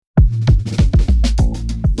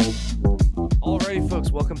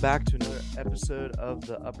back to another episode of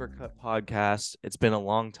the Uppercut podcast. It's been a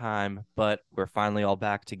long time, but we're finally all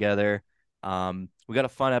back together. We got a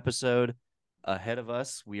fun episode ahead of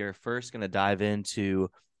us. We are first going to dive into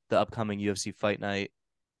the upcoming UFC Fight Night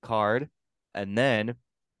card, and then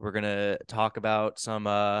we're going to talk about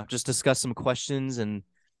just discuss some questions and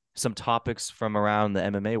some topics from around the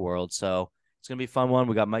MMA world. So it's going to be a fun one.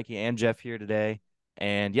 We got Mikey and Jeff here today.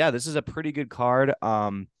 And yeah, this is a pretty good card.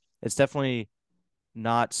 It's definitely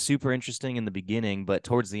not super interesting in the beginning, but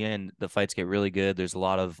towards the end, the fights get really good. There's a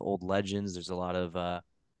lot of old legends. There's a lot of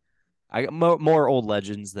more old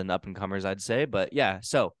legends than up and comers, I'd say. But yeah,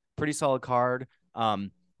 so pretty solid card. We're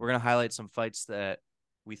gonna highlight some fights that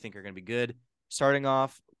we think are gonna be good. Starting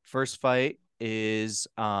off, first fight is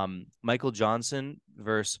Michael Johnson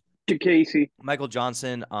versus Casey. Michael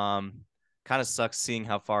Johnson. Kind of sucks seeing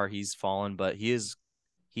how far he's fallen, but he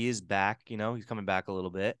is back. You know, he's coming back a little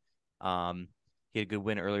bit. He had a good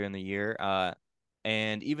win earlier in the year.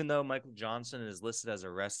 And even though Michael Johnson is listed as a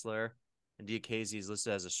wrestler and Diakiese is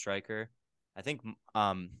listed as a striker, I think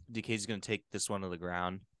Diakiese is going to take this one to the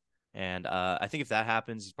ground. And I think if that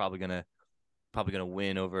happens, he's probably gonna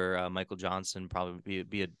win over Michael Johnson. Probably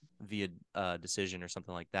be a via decision or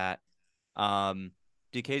something like that.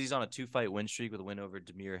 Diakiese's on a 2-fight win streak with a win over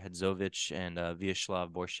Damir Hedzovic and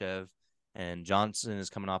Vyacheslav Borshev, and Johnson is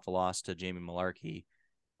coming off a loss to Jamie Malarkey.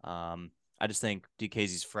 I just think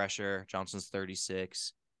Diakiese's fresher. Johnson's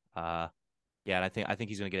 36. Yeah, and I think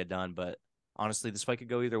he's gonna get it done. But honestly, this fight could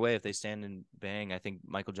go either way. If they stand and bang, I think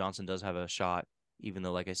Michael Johnson does have a shot, even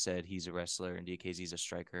though, like I said, he's a wrestler and Diakiese's a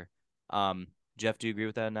striker. Jeff, do you agree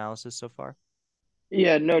with that analysis so far?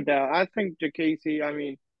 Yeah, no doubt. I think Casey, I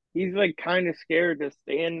mean, he's like kind of scared to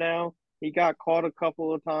stand now. He got caught a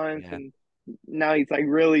couple of times Yeah, and now he's like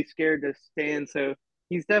really scared to stand. So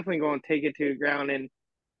he's definitely going to take it to the ground. And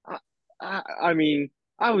I, I mean,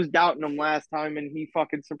 I was doubting him last time and he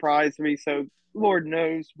fucking surprised me. So Lord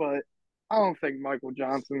knows, but I don't think Michael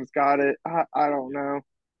Johnson's got it. I don't know.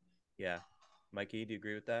 yeah. Mikey, do you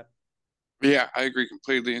agree with that? Yeah, I agree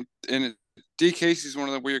completely. And D. Casey's one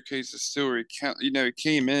of the weird cases too, where he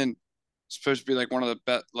came in supposed to be like one of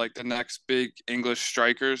the like the next big English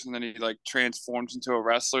strikers, and then he like transforms into a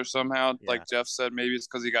wrestler somehow. Yeah, Like Jeff said, maybe it's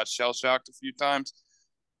because he got shell shocked a few times,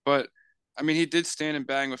 but I mean, he did stand and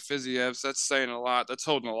bang with Fizievs. That's saying a lot. That's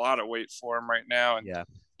holding a lot of weight for him right now. And yeah,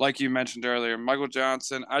 like you mentioned earlier, Michael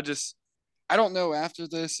Johnson, I don't know after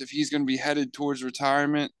this if he's going to be headed towards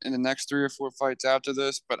retirement in the next 3 or 4 fights after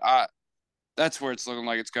this, but that's where it's looking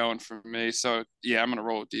like it's going for me. So yeah, I'm gonna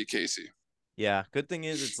roll with D. Casey. yeah. Good thing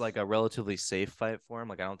is it's like a relatively safe fight for him.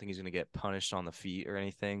 Like I don't think he's gonna get punished on the feet or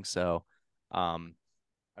anything. So, I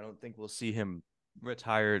don't think we'll see him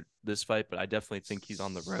retired this fight, but I definitely think he's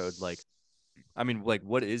on the road. Like, I mean, like,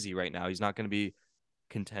 what is he right now? He's not going to be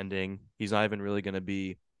contending. He's not even really going to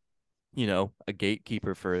be, a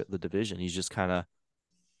gatekeeper for the division. He's just kind of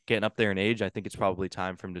getting up there in age. I think it's probably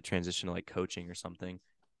time for him to transition to like coaching or something.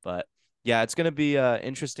 But yeah, it's going to be an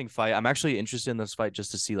interesting fight. I'm actually interested in this fight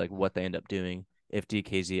just to see like what they end up doing if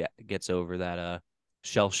DKZ gets over that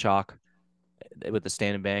shell shock with the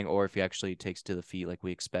stand and bang, or if he actually takes to the feet like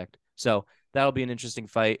we expect. So that'll be an interesting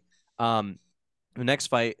fight. The next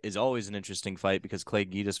fight is always an interesting fight because Clay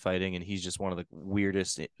Guida's fighting, and he's just one of the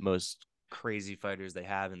weirdest, most crazy fighters they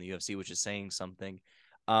have in the UFC, which is saying something.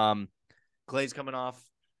 Clay's coming off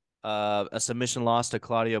a submission loss to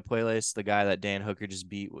Claudio Puelles, the guy that Dan Hooker just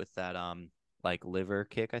beat with that like liver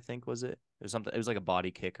kick, I think was it? It was something. It was like a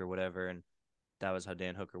body kick or whatever, and that was how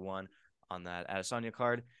Dan Hooker won on that Adesanya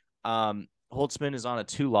card. Holtzman is on a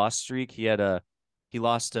 2-loss streak. He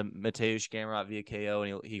lost to Mateusz Gamrot via KO,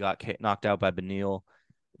 and he got knocked out by Beneil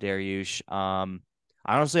Dariush. I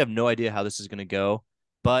honestly have no idea how this is going to go,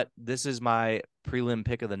 but this is my prelim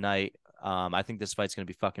pick of the night. I think this fight's going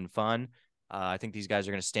to be fucking fun. I think these guys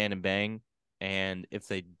are going to stand and bang, and if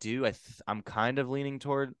they do, I'm kind of leaning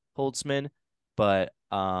toward Holtzman, but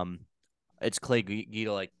it's Clay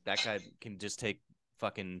Guida. Like that guy can just take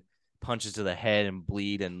fucking punches to the head and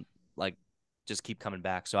bleed and like just keep coming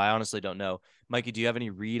back. So I honestly don't know. Mikey, do you have any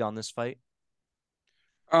read on this fight?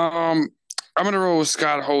 I'm gonna roll with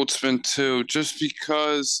Scott Holtzman too, just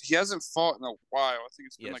because he hasn't fought in a while. I think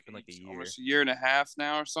it's Yeah, been it's like been like a year. almost a year and a half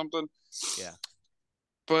now or something. Yeah.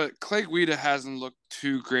 But Clay Guida hasn't looked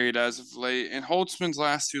too great as of late. And Holtzman's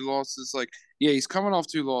last 2 losses, like, yeah, he's coming off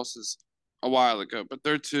 2 losses a while ago, but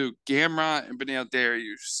they're to Gamrot and Beneil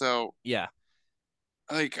Dariush. So, Yeah.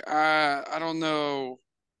 like, I don't know.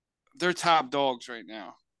 They're top dogs right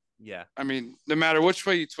now. Yeah. I mean, no matter which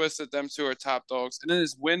way you twist it, them two are top dogs. And then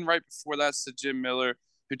his win right before that's to Jim Miller,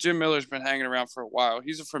 who Jim Miller's been hanging around for a while.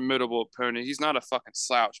 He's a formidable opponent. He's not a fucking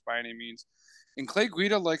slouch by any means. And Clay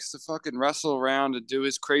Guida likes to fucking wrestle around and do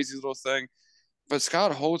his crazy little thing. But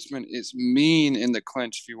Scott Holtzman is mean in the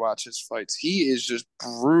clinch if you watch his fights. He is just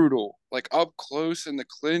brutal. Like up close in the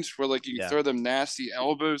clinch where like you can throw them nasty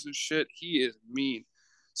elbows and shit. He is mean.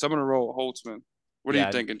 So I'm gonna roll Holtzman. What are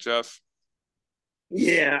you thinking, Jeff?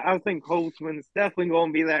 Yeah, I think Holtzman's definitely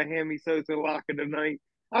gonna be that Hammy Sosa locker tonight.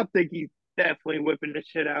 I think he's definitely whipping the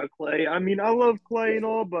shit out of Clay. I mean, I love Clay and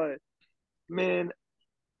all, but man,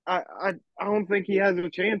 I don't think he has a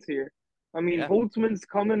chance here. I mean, Holtzman's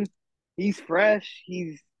coming. He's fresh.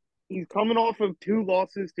 He's coming off of 2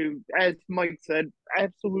 losses to, as Mike said,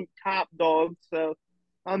 absolute top dogs. So,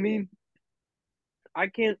 I mean, I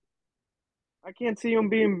can't see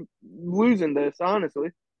him losing this, honestly.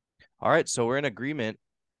 All right, so we're in agreement.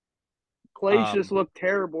 Clay's just looked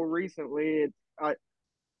terrible recently.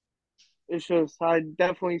 It's just I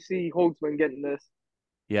definitely see Holtzman getting this.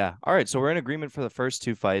 Yeah. All right, so we're in agreement for the first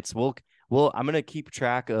 2 fights. I'm gonna keep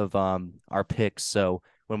track of our picks. So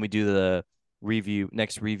when we do the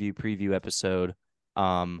next review preview episode,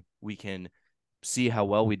 we can see how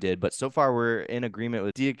well we did. But so far we're in agreement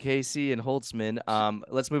with Diakese and Holtzman.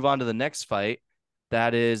 Let's move on to the next fight.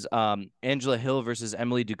 That is Angela Hill versus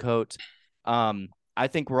Emily Ducote. I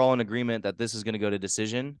think we're all in agreement that this is going to go to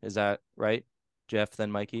decision. Is that right, Jeff, then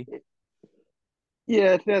Mikey?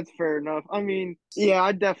 Yeah, that's fair enough. I mean, yeah,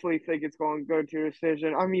 I definitely think it's going to go to a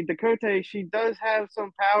decision. I mean, Ducote, she does have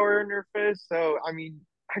some power in her fist, so I mean,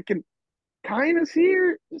 I can kind of see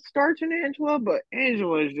her starching Angela, but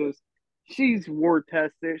Angela is just she's war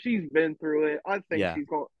tested. She's been through it. I think she's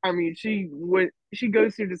going. I mean, she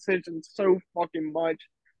goes through decisions so fucking much.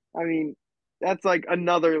 I mean, that's like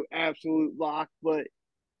another absolute lock, but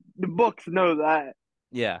the books know that.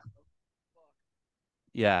 Yeah.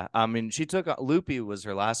 Yeah, I mean, she took Loopy was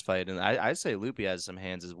her last fight, and I say Loopy has some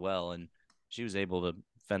hands as well, and she was able to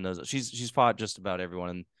fend those. She's fought just about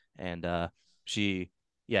everyone, and she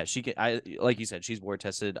can. I like you said, she's war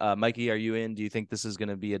tested. Mikey, are you in? Do you think this is going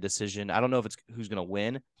to be a decision? I don't know if it's who's going to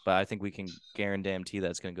win, but I think we can guarantee that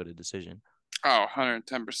it's going to go to decision. Oh,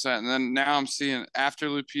 110%. And then now I'm seeing after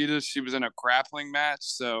Lupita, she was in a grappling match,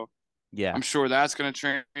 so yeah, I'm sure that's going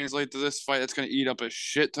to translate to this fight. That's going to eat up a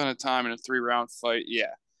shit ton of time in a 3-round fight.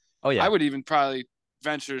 Yeah. Oh, yeah. I would even probably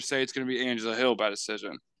venture to say it's going to be Angela Hill by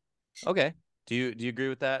decision. Okay. Do you agree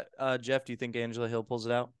with that, Jeff? Do you think Angela Hill pulls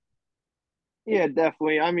it out? Yeah,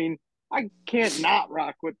 definitely. I mean, I can't not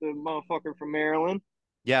rock with the motherfucker from Maryland.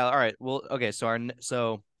 Yeah. All right. Well, okay.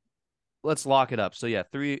 So let's lock it up. So yeah,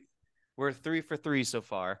 we're 3 for 3 so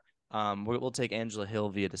far. We'll take Angela Hill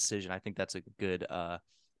via decision. I think that's a good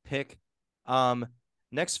pick.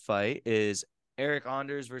 Next fight is Eric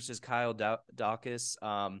Anders versus Kyle Dawkins.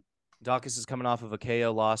 Dawkins is coming off of a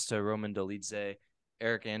KO loss to Roman Dolidze.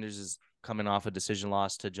 Eric Anders is coming off a decision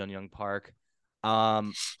loss to Jun Young Park.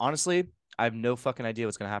 Honestly, I have no fucking idea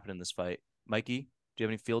what's going to happen in this fight. Mikey, do you have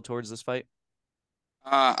any feel towards this fight?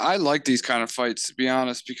 I like these kind of fights, to be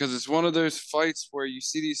honest, because it's one of those fights where you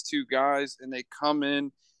see these 2 guys and they come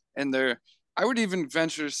in and I would even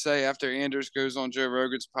venture to say after Anders goes on Joe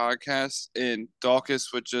Rogan's podcast and Dawkins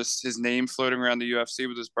with just his name floating around the UFC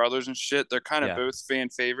with his brothers and shit, they're kind of both fan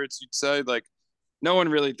favorites, you'd say. Like, no one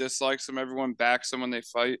really dislikes them. Everyone backs them when they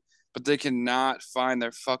fight, but they cannot find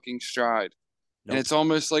their fucking stride. Nope. And it's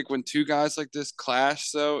almost like when 2 guys like this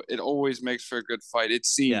clash, though, it always makes for a good fight. It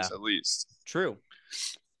seems, at least. True.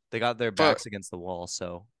 They got their backs against the wall,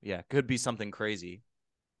 so yeah, could be something crazy.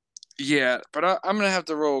 Yeah, but I'm going to have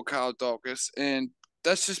to roll Kyle Dawkins, and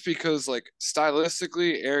that's just because, like,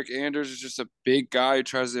 stylistically, Eric Anders is just a big guy who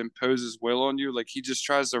tries to impose his will on you. Like, he just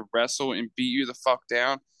tries to wrestle and beat you the fuck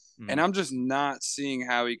down, and I'm just not seeing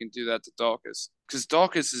how he can do that to Dawkins, because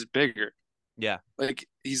Dawkins is bigger. Yeah. Like,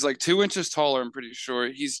 he's like 2 inches taller, I'm pretty sure.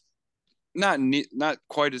 He's not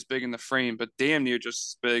quite as big in the frame, but damn near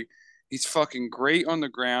just as big. He's fucking great on the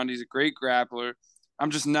ground. He's a great grappler. I'm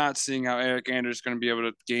just not seeing how Eric Anders is going to be able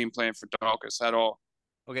to game plan for Dawkins at all.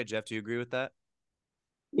 Okay, Jeff, do you agree with that?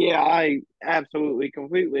 Yeah, I absolutely,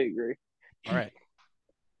 completely agree. All right.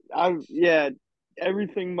 Yeah,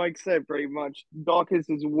 everything Mike said pretty much. Dawkins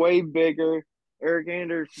is way bigger. Eric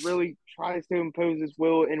Anders really tries to impose his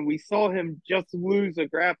will, and we saw him just lose a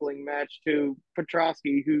grappling match to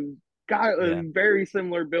Petrosky, who got a very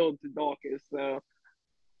similar build to Dawkins. So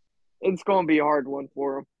it's going to be a hard one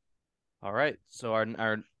for him. All right. So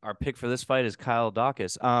our pick for this fight is Kyle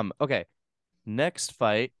Dawkins. Okay. Next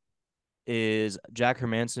fight is Jack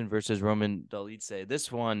Hermanson versus Roman Dolidze.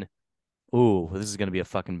 This one, this is gonna be a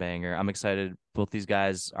fucking banger. I'm excited. Both these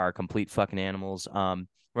guys are complete fucking animals.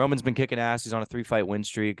 Roman's been kicking ass. He's on a 3-fight win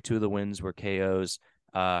streak. 2 of the wins were KOs.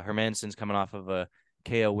 Hermansson's coming off of a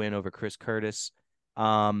KO win over Chris Curtis.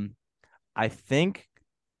 I think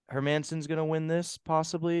Hermansson's gonna win this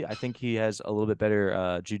possibly. I think he has a little bit better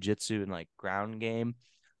jujitsu and like ground game.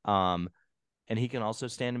 And he can also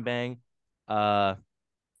stand and bang. So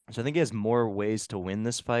I think he has more ways to win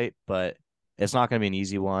this fight, but it's not gonna be an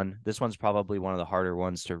easy one. This one's probably one of the harder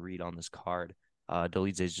ones to read on this card.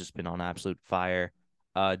 Dolidze's just been on absolute fire.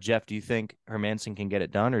 Jeff, do you think Hermansson can get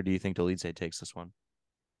it done, or do you think Dolidze takes this one?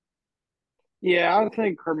 Yeah, I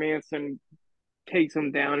think Hermansson takes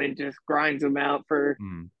him down and just grinds him out for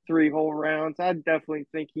Mm. 3 whole rounds. I definitely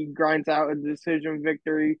think he grinds out a decision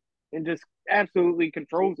victory and just absolutely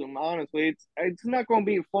controls him. Honestly, it's not going to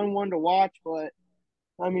be a fun one to watch, but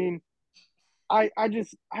I mean, I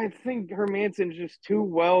think Hermansson's just too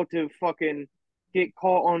well to fucking get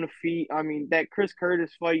caught on the feet. I mean, that Chris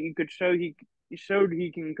Curtis fight, you could show he showed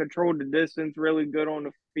he can control the distance really good on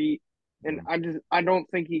the feet, and Mm. I don't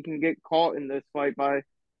think he can get caught in this fight by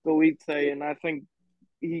Dolidze, and I think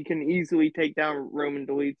he can easily take down Roman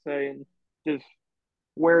Dolidze and just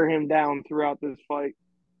wear him down throughout this fight.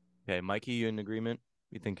 Okay, Mikey, you in agreement?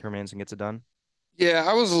 You think Hermansson gets it done? Yeah,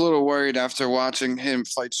 I was a little worried after watching him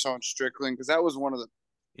fight Sean Strickland because that was one of the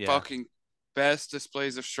Yeah, fucking best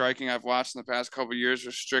displays of striking I've watched in the past couple of years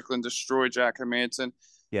where Strickland destroyed Jack Hermansson.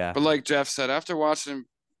 yeah, But like Jeff said, after watching him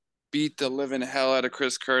beat the living hell out of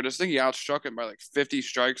Chris Curtis, I think he outstruck him by like 50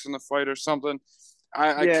 strikes in the fight or something.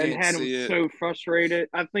 I Yeah, and can't had him see it. so frustrated.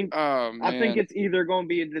 Oh I think man. it's either going to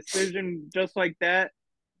be a decision just like that,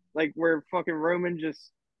 like where fucking Roman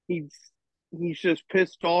just he's he's just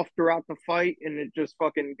pissed off throughout the fight, and it just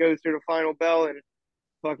fucking goes to the final bell, and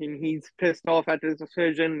fucking he's pissed off at this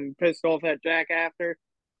decision and pissed off at Jack after,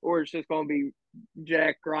 or it's just going to be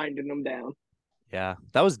Jack grinding him down. yeah.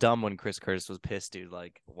 That was dumb when Chris Curtis was pissed, dude.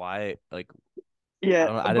 Like, why? Like, Yeah,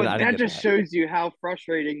 I but didn't that get just that. shows you how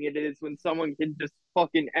frustrating it is when someone can just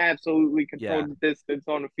fucking absolutely control Yeah, the distance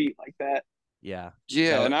on the feet like that. yeah.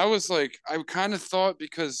 Yeah, That and I was like, I kind of thought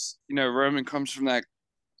because Roman comes from that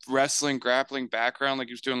wrestling grappling background, like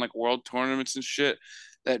he was doing like world tournaments and shit,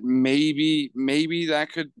 that maybe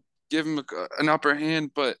that could give him an upper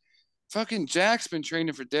hand. But fucking Jack's been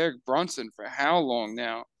training for Derek Brunson for how long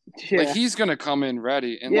now? Like Yeah, he's gonna come in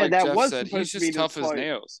ready, and yeah, like that Jeff was said, he's supposed to be just this tough as fight.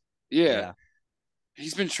 nails. Yeah, yeah,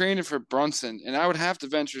 he's been training for Brunson, and I would have to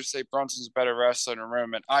venture to say Brunson's a better wrestler than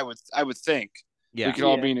Roman. I would think we yeah, could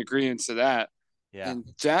all Yeah, be in agreement to that. yeah. And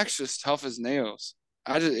Jack's just tough as nails.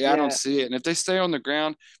 I don't yeah, see it. And if they stay on the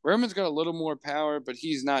ground, Roman's got a little more power, but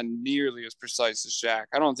he's not nearly as precise as Jack.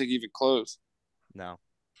 I don't think even close. No.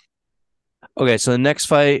 Okay, so the next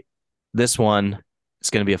fight, this one is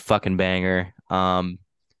gonna be a fucking banger.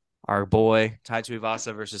 Our boy Tai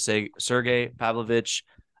Tuivasa versus Sergey Pavlovich.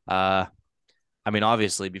 Uh, I mean,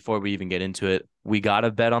 obviously, before we even get into it, we gotta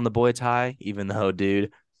bet on the boy Tai, even though,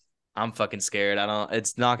 dude, I'm fucking scared. I don't.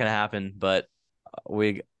 It's not gonna happen, but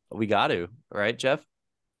we got to, right, Jeff?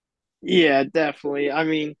 yeah, definitely. I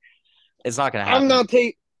mean, It's not gonna I'm happen. not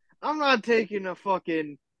take, I'm not taking a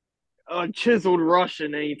fucking chiseled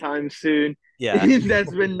Russian anytime soon. Yeah,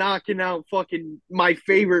 That's been knocking out fucking my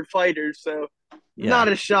favorite fighters. So yeah, not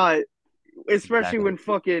a shot. Especially exactly. when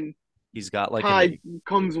fucking He's got like an Ty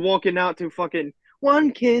comes walking out to fucking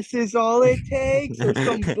one kiss is all it takes or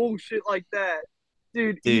some bullshit like that.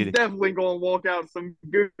 Dude, he's dude. definitely gonna walk out some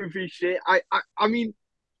goofy shit. I mean,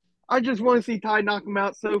 I just want to see Ty knock him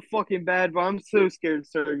out so fucking bad, but I'm so scared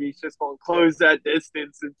Sergey's just gonna close that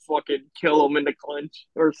distance and fucking kill him in the clinch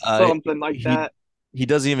or Uh, something like he that. he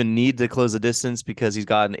doesn't even need to close the distance because he's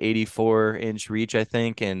got an 84-inch reach, I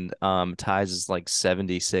think, and Ty's is like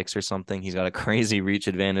 76 or something. He's got a crazy reach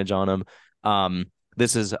advantage on him.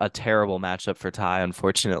 This is a terrible matchup for Ty,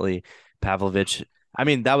 unfortunately. Pavlovich, I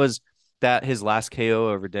mean, that his last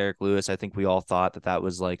KO over Derek Lewis. I think we all thought that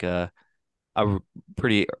was like a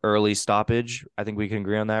pretty early stoppage. I think we can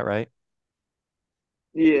agree on that, right?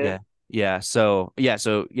 Yeah. Yeah.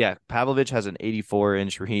 Yeah. Pavlovich has an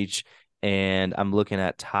 84-inch reach, and I'm looking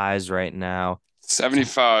at ties right now.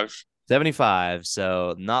 75. 75.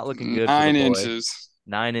 So not looking good for the Nine boy. inches.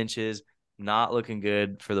 9 inches, not looking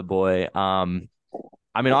good for the boy.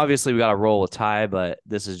 I mean, obviously we got to roll with Ty, but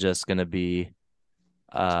this is just gonna be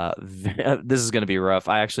this is gonna be rough.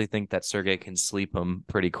 I actually think that Sergey can sleep him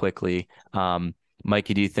pretty quickly.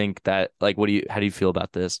 Mikey, do you think that like how do you feel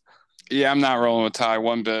about this? Yeah, I'm not rolling with Ty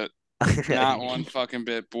one bit. Not one fucking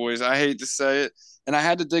bit, boys. I hate to say it. And I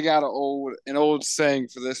had to dig out an old saying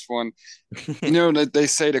for this one. You know that they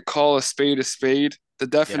say to call a spade a spade? The Yeah.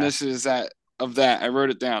 definition is that I wrote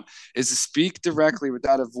it down, is to speak directly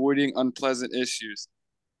without avoiding unpleasant issues.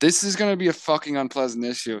 This is going to be a fucking unpleasant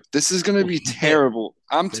issue. This is going to be terrible.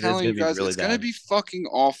 I'm It is telling going you to be guys, really it's going to bad. be fucking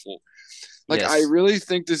awful. Like, I Yes. really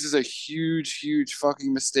think this is a huge, huge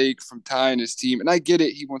fucking mistake from Ty and his team. And I get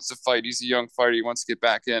it. He wants to fight. He's a young fighter. He wants to get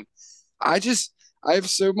back in. I just, I have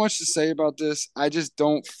so much to say about this. I just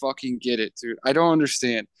don't fucking get it, dude. I don't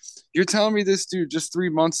understand. You're telling me this dude just 3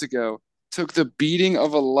 months ago took the beating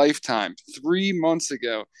of a lifetime 3 months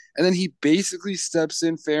ago, and then he basically steps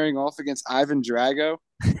in faring off against Ivan Drago,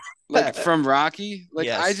 like from Rocky. Like,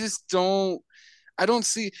 I Yes. just don't. I don't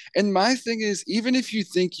see. And my thing is, even if you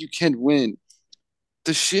think you can win,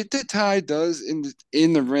 the shit that Ty does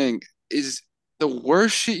in the ring is the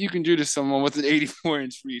worst shit you can do to someone with an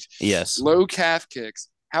 84-inch reach. Yes. Low calf kicks.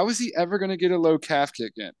 How is he ever going to get a low calf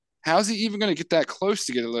kick in? How is he even going to get that close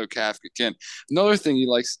to get a low calf kick in? Another thing he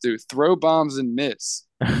likes to do: throw bombs and miss.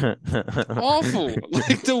 Awful,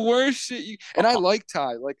 like the worst shit. And I like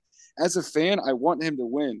Ty. Like, as a fan, I want him to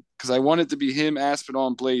win because I want it to be him, Aspinall,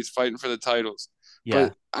 and Blaze fighting for the titles. Yeah.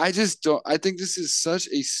 But I just don't. I think this is such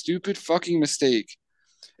a stupid fucking mistake.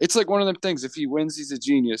 It's like one of them things. If he wins, he's a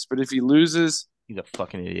genius. But if he loses, He's a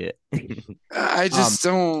fucking idiot. I um, just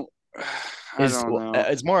don't. I is don't know.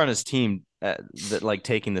 it's more on his team that like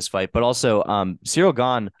taking this fight, but also Cyril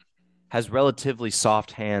Gahn has relatively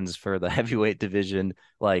soft hands for the heavyweight division.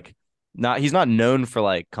 Like, he's not known for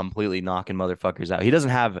like completely knocking motherfuckers out. He doesn't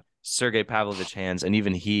have Sergey Pavlovich hands, and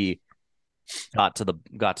even he got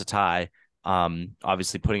to Ty,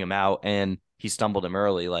 obviously putting him out, and he stumbled him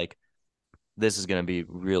early. Like, this is gonna be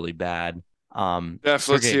really bad. Jeff, let's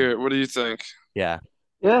Sergey, hear it. What do you think? yeah,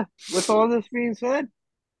 Yeah. With all this being said,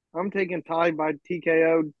 I'm taking Ty by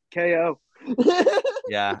TKO KO.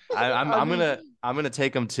 yeah. I mean, I'm gonna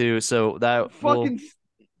take him too. So that will, fucking,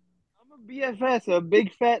 I'm a BFS, a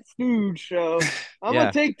big fat stooge. So I'm gonna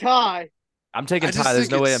yeah. take Ty. I'm taking I Ty. just There's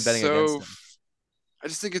think no it's way I'm betting against so. him. I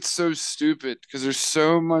just think it's so stupid because there's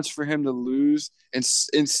so much for him to lose, and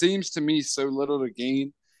it seems to me so little to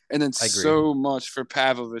gain, and then I agree. so much for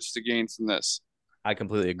Pavlovich to gain from this. I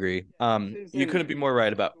completely agree. Yeah, this is You an couldn't be more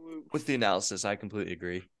right about absolute. with the analysis. I completely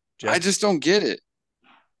agree. I Jeff, just don't get it.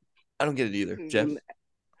 I don't get it This either. is Jeff, an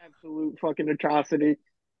absolute fucking atrocity.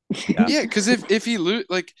 yeah, Yeah, because if he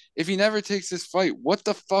if he never takes this fight, what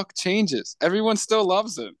the fuck changes? Everyone still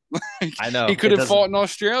loves him. Like, I he know could it have doesn't. fought in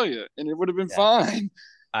Australia and it would have been Yeah, fine.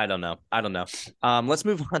 I don't know. I don't know. Let's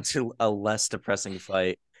move on to a less depressing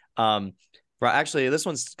fight. Actually, this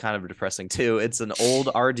one's kind of depressing too. It's an old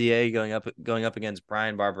RDA going up against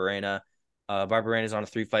Brian Barberena. Barberena's on a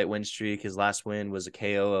 3-fight win streak. His last win was a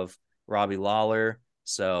KO of Robbie Lawler.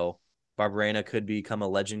 So Barberena could become a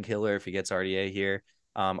legend killer if he gets RDA here.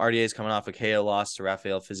 RDA is coming off a KO loss to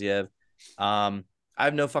Rafael Fiziev. I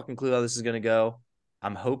have no fucking clue how this is gonna go.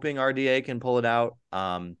 I'm hoping RDA can pull it out.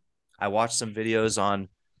 I watched some videos on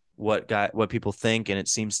what people think, and it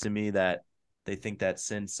seems to me that they think that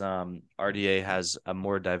since RDA has a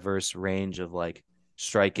more diverse range of like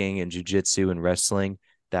striking and jujitsu and wrestling,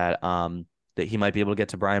 that he might be able to get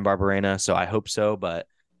to Brian Barberena. So I hope so, but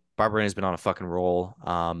Barberena's been on a fucking roll.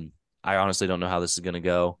 I honestly don't know how this is gonna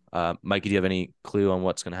go. Mikey, do you have any clue on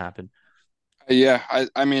what's gonna happen? Yeah,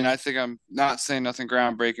 I mean, I think I'm not saying nothing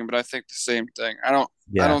groundbreaking, but I think the same thing. I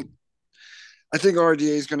Yeah, don't I think RDA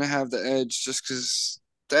is going to have the edge just because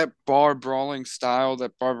that bar brawling style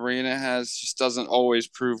that Barberena has just doesn't always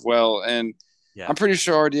prove well. And yeah, I'm pretty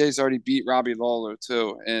sure RDA's already beat Robbie Lawler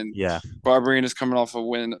too. And yeah, Barberena's coming off a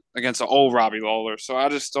win against an old Robbie Lawler. So I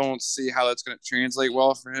just don't see how that's going to translate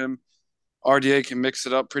well for him. RDA can mix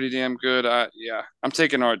it up pretty damn good. Yeah, I'm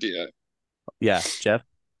taking RDA. yeah. Jeff,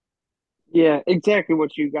 Yeah, exactly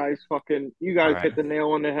what you all guys right. hit the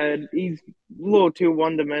nail on the head. He's a little too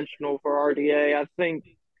one dimensional for RDA. I think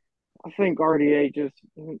RDA just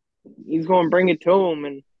he's going to bring it to him,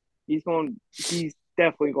 and he's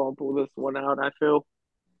definitely going to pull this one out. I feel.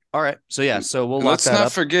 All right. So yeah, And, so we'll and lock let's that not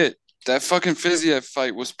up. forget that fucking Fiziev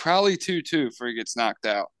fight was probably 2-2 before he gets knocked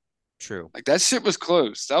out. True. Like, that shit was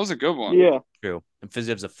close. That was a good one. Yeah, True. And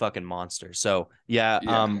Fiziev's a fucking monster. So yeah,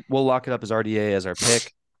 Yeah. we'll lock it up as RDA as our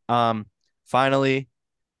pick. Finally,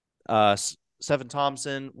 Stephen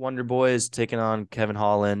Thompson, Wonder Boy, is taking on Kevin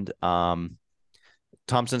Holland.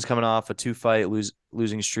 Thompson's coming off a 2-fight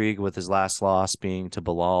losing streak with his last loss being to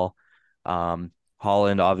Bilal.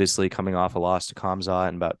 Holland obviously coming off a loss to Kamzat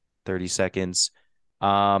in about 30 seconds.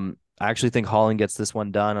 I actually think Holland gets this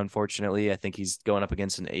one done. Unfortunately, I think he's going up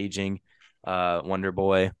against an aging Wonder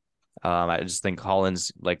Boy. I just think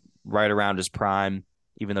Holland's like right around his prime,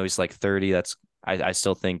 even though he's like 30. I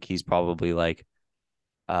still think he's probably like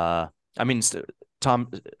I mean Tom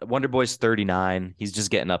Wonder Boy's 39. He's just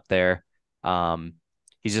getting up there. Um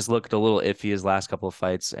He's just looked a little iffy his last couple of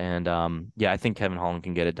fights, and yeah, I think Kevin Holland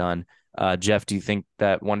can get it done. Jeff, do you think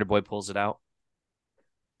that Wonder Boy pulls it out?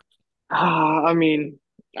 I mean,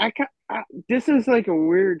 this is like a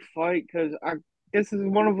weird fight because I this is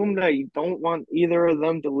one of them that you don't want either of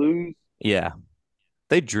them to lose. Yeah,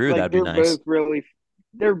 they drew. Like That'd be nice.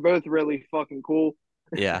 they're both really fucking cool.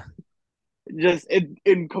 Yeah, Just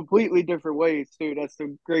in completely different ways too. That's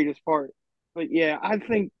the greatest part. But yeah, I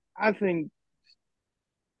think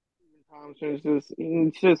Thompson is just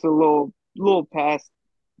he's just a little past,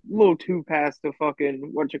 little too past the fucking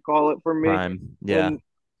what you call it for me. prime. Yeah, And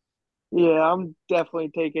yeah, I'm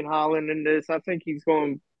definitely taking Holland in this. I think he's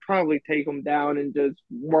going to probably take him down and just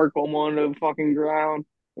work him on the fucking ground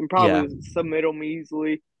and yeah, probably submit him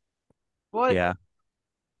easily. But yeah.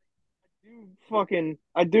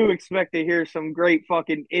 I do expect to hear some great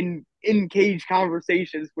fucking in cage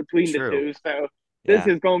conversations between the True. two. So this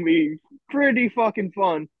Yeah, is gonna be pretty fucking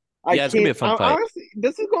fun. yeah. It's gonna be a fun fight. Honestly,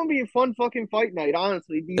 this is gonna be a fun fucking fight night.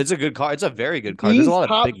 Honestly, It's a good card. It's a very good card. There's a these lot of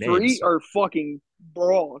top big three names. are fucking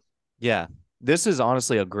brawls. Yeah, this is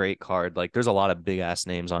honestly a great card. Like, there's a lot of big ass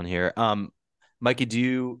names on here. Mikey, do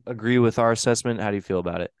you agree with our assessment? How do you feel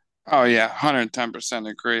about it? Oh yeah, 110%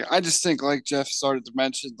 agree. I just think like Jeff started to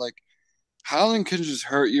mention, like Holland can just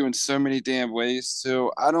hurt you in so many damn ways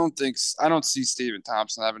too. I don't see Stephen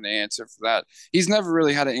Thompson having an answer for that. He's never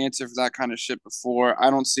really had an answer for that kind of shit before. I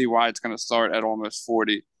don't see why it's gonna start at almost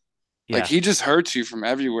 40. Like Yeah, he just hurts you from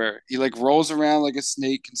everywhere. He like rolls around like a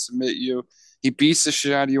snake and submit you. He beats the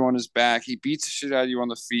shit out of you on his back. He beats the shit out of you on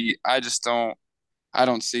the feet. I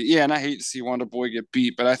don't see. Yeah, and I hate to see Wonder Boy get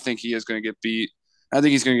beat, but I think he is going to get beat. I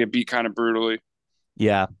think he's going to get beat kind of brutally.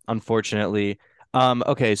 yeah. Unfortunately,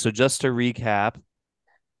 okay. So just to recap,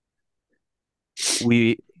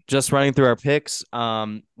 we just running through our picks.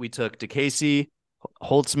 We took DeCasey,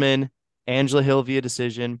 Holtzman, Angela Hill via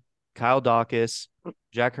decision, Kyle Dawkins,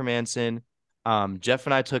 Jack Hermanson. Jeff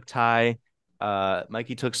and I took Ty.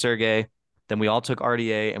 Mikey took Sergey. Then we all took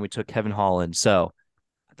RDA and we took Kevin Holland. So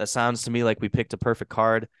that sounds to me like we picked a perfect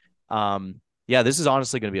card. Yeah, this is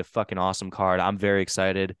honestly going to be a fucking awesome card. I'm very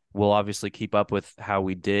excited. We'll obviously keep up with how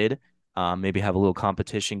we did. Maybe have a little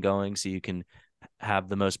competition going so you can have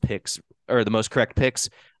the most picks or the most correct picks.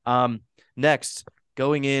 Next,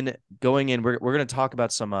 we're gonna talk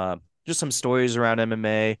about some just some stories around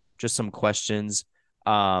MMA, just some questions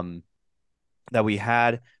that we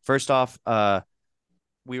had. First off,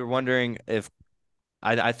 we were wondering if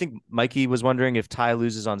I think Mikey was wondering if Ty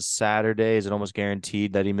loses on Saturday, is it almost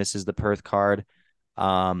guaranteed that he misses the Perth card?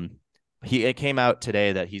 Um, it came out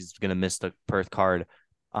today that he's gonna miss the Perth card.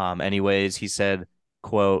 Anyways, he said,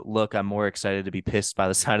 quote, "Look, I'm more excited to be pissed by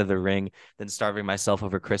the side of the ring than starving myself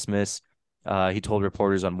over Christmas." He told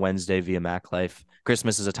reporters on Wednesday via Mac Life,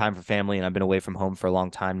 "Christmas is a time for family, and I've been away from home for a long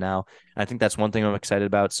time now. And I think that's one thing I'm excited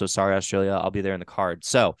about. So sorry, Australia. I'll be there in the card."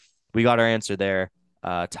 So we got our answer there.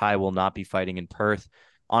 Ty will not be fighting in Perth.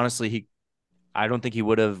 Honestly, I don't think he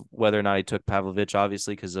would have, whether or not he took Pavlovich,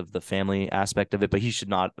 obviously, because of the family aspect of it, but he should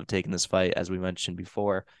not have taken this fight, as we mentioned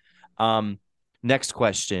before. Um, Next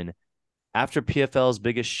question. After PFL's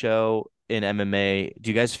biggest show in MMA, do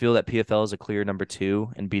you guys feel that PFL is a clear number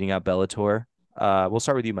two in beating out Bellator? We'll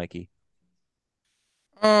start with you, Mikey.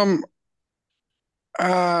 Um,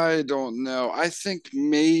 I don't know. I think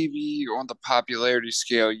maybe on the popularity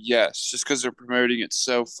scale, yes, just because they're promoting it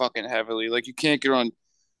so fucking heavily. Like you can't get on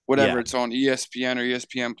whatever Yeah, it's on ESPN or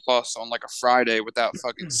ESPN Plus on like a Friday without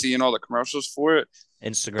fucking seeing all the commercials for it.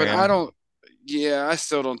 But I Instagram. don't. Yeah, I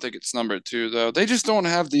still don't think it's number two though. They just don't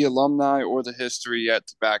have the alumni or the history yet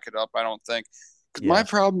to back it up. I don't think. 'Cause my Yeah,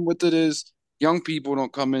 problem with it is young people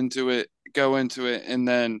don't come into it, go into it, and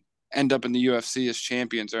then end up in the UFC as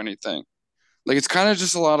champions or anything. Like it's kind of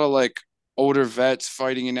just a lot of like older vets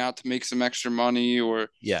fighting it out to make some extra money or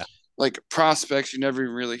yeah, like prospects you never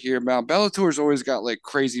even really hear about. Bellator's always got like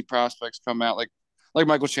crazy prospects come out, like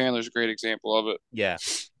Michael Chandler's a great example of it. yeah,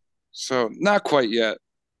 So not quite yet.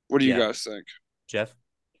 What do you yeah. guys think? Jeff?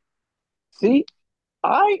 See,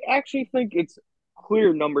 I actually think it's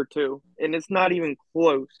clear number two, and it's not even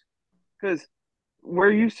close. Because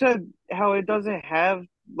where you said how it doesn't have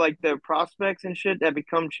like the prospects and shit that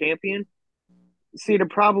become champion, see the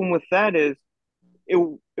problem with that is it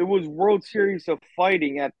it was World Series of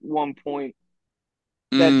Fighting at one point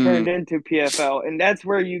that Mm, turned into PFL, and that's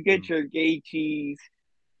where you get Mm, your Gaethjes.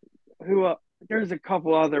 Who there's a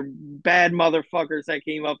couple other bad motherfuckers that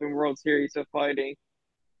came up in World Series of Fighting.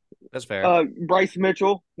 that's fair. Bryce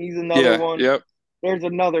Mitchell, he's another yeah, one. yep. There's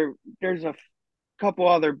a couple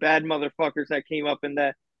other bad motherfuckers that came up in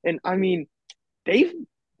that, and they've,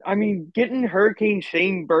 getting Hurricane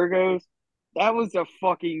Shane Burgos. that was a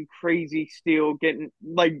fucking crazy steal getting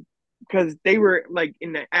like because they were like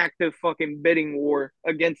in the active fucking bidding war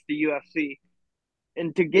against the UFC.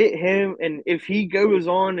 And to get him, and if he goes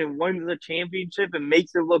on and wins the championship and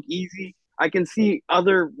makes it look easy, I can see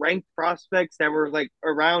other ranked prospects that were like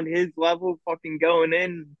around his level fucking going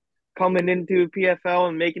in, coming into PFL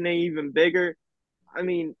and making it even bigger. I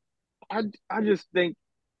mean, I just think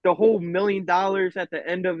the whole $1 million at the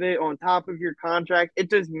end of it on top of your contract, it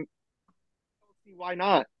just see why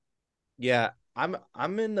not. Yeah,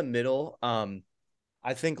 I'm in the middle.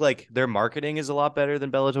 I think like their marketing is a lot better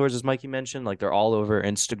than Bellator's, as Mikey mentioned. Like they're all over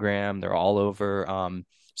Instagram, they're all over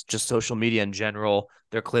just social media in general.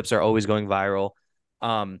 Their clips are always going viral.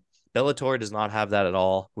 Um, Bellator does not have that at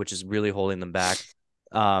all, which is really holding them back.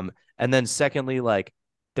 And then secondly, like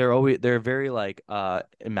they're very like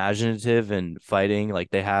imaginative and fighting. Like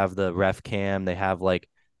they have the ref cam, they have like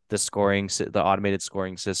the automated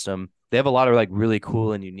scoring system. They have a lot of like really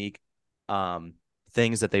cool and unique um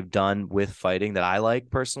things that they've done with fighting that I like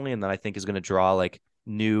personally, and that I think is going to draw like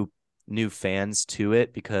new fans to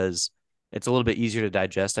it because it's a little bit easier to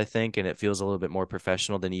digest, I think, and it feels a little bit more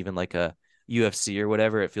professional than even like a UFC or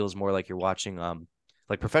whatever. It feels more like you're watching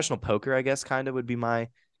like professional poker, I guess, kind of would be my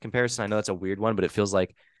comparison. I know that's a weird one, but it feels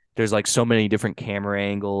like there's like so many different camera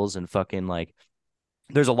angles and fucking like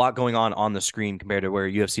there's a lot going on the screen compared to where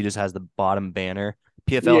UFC just has the bottom banner.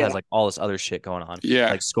 PFL has Yeah, like all this other shit going on, Yeah.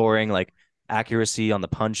 like scoring, like accuracy on the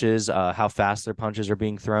punches, how fast their punches are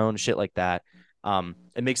being thrown, shit like that.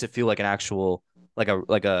 It makes it feel like an actual, like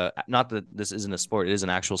a not that this isn't a sport, it is an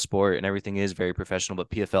actual sport, and everything is very professional. But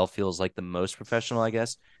PFL feels like the most professional, I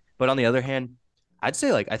guess. But on the other hand, I'd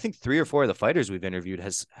say like I think three or four of the fighters we've interviewed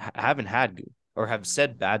haven't had or have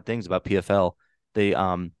said bad things about PFL. They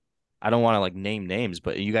I don't want to like name names,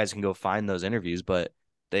 but you guys can go find those interviews. But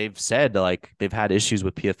they've said like they've had issues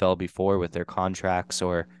with PFL before with their contracts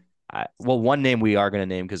or, well, one name we are going to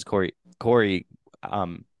name because Corey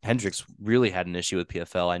Hendricks really had an issue with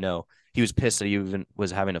PFL. I know he was pissed that he even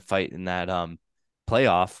was having a fight in that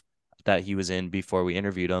playoff that he was in before we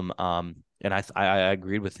interviewed him. And I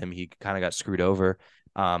agreed with him. He kind of got screwed over.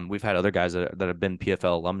 We've had other guys that have been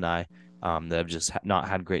PFL alumni that have just not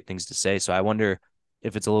had great things to say. So I wonder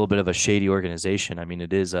if it's a little bit of a shady organization. I mean,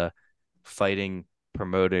 it is a fighting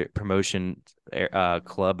promotion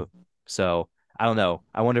club. So I don't know.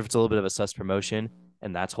 I wonder if it's a little bit of a sus promotion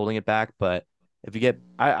and that's holding it back. But if you get,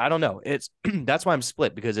 I don't know. It's that's why I'm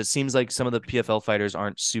split because it seems like some of the PFL fighters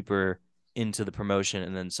aren't super into the promotion,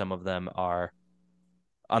 and then some of them are.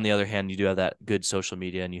 On the other hand, you do have that good social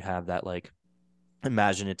media, and you have that like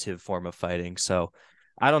imaginative form of fighting. So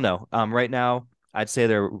I don't know. Right now, I'd say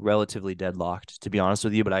they're relatively deadlocked, to be honest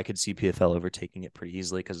with you, but I could see PFL overtaking it pretty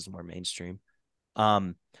easily because it's more mainstream.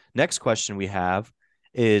 Um, Next question we have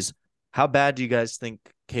is how bad do you guys think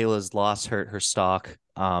Kayla's loss hurt her stock?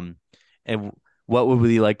 And what would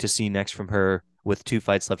we like to see next from her with 2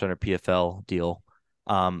 fights left on her PFL deal?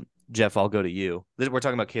 Jeff, I'll go to you. We're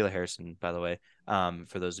talking about Kayla Harrison, by the way.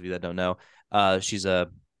 For those of you that don't know, she's a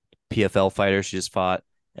PFL fighter. She just fought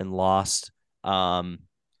and lost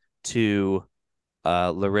to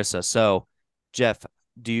Larissa. So, Jeff,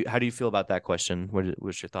 how do you feel about that question?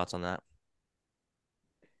 What's your thoughts on that?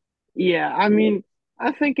 yeah. I mean,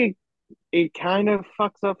 I think it kind of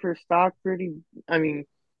fucks up her stock pretty. I mean,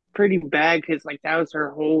 pretty bad because like that was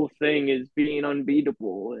her whole thing is being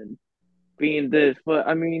unbeatable and being this. But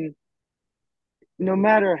I mean, no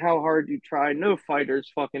matter how hard you try, no fighter's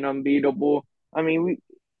fucking unbeatable. I mean, we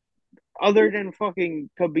other than fucking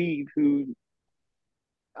Khabib, who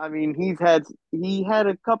I mean, he had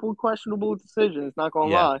a couple questionable decisions, not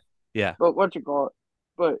gonna Yeah, lie. yeah, But what you call it?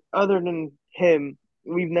 But other than him,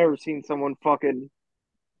 we've never seen someone fucking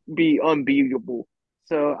be unbeatable.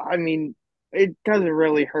 So I mean, it doesn't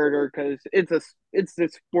really hurt her because it's the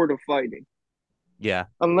sport of fighting. yeah.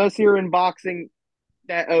 Unless you're in boxing,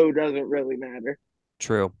 that O doesn't really matter.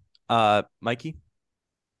 True. Mikey?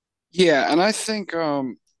 Yeah, and I think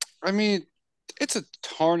I mean it's a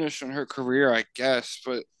tarnish on her career, I guess,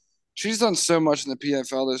 but she's done so much in the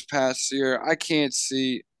PFL this past year. I can't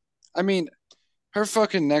see I mean, her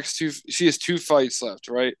fucking next two she has 2 fights left,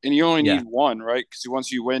 right? And you only Yeah, need one, right? Because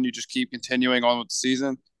once you win, you just keep continuing on with the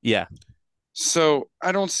season. yeah, So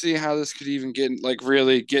I don't see how this could even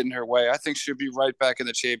really get in her way. I think she'll be right back in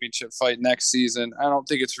the championship fight next season. I don't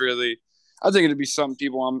think it's really. I think it'd be something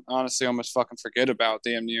people honestly almost fucking forget about,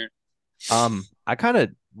 damn near. I kind of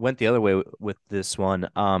went the other way with this one.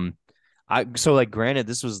 I so like granted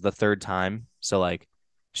this was the third time, so like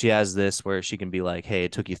she has this where she can be like, "Hey,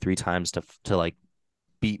 it took you 3 times to like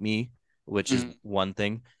beat me," which is Mhm. one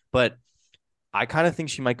thing. But I kind of think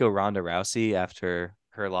she might go Ronda Rousey after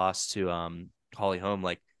her loss to Holly Holm.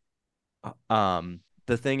 Like,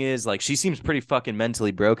 the thing is, like, she seems pretty fucking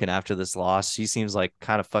mentally broken after this loss. She seems like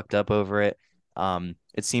kind of fucked up over it.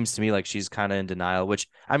 It seems to me like she's kind of in denial, which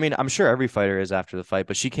I mean, I'm sure every fighter is after the fight,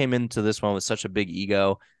 but she came into this one with such a big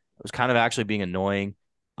ego. It was kind of actually being annoying.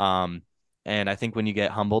 Um, and I think when you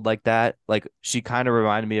get humbled like that, like she kind of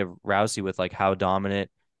reminded me of Rousey with like how dominant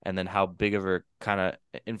and then how big of her kind of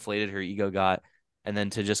inflated her ego got, and then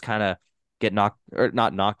to just kind of get knocked or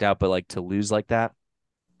not knocked out, but like to lose like that,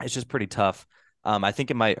 it's just pretty tough. I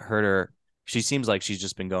think it might hurt her. She seems like she's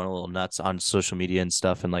just been going a little nuts on social media and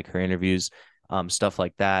stuff, and like her interviews, stuff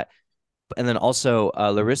like that. And then also,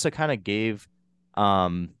 Larissa kind of gave,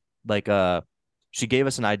 like she gave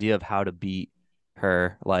us an idea of how to beat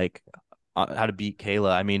her, like how to beat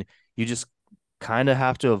Kayla. I mean, you just kind of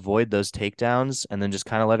have to avoid those takedowns and then just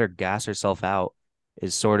kind of let her gas herself out.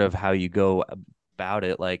 Is sort of how you go about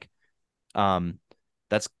it. Like, um,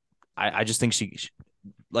 that's I just think she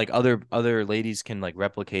like other ladies can like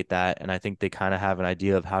replicate that, and I think they kind of have an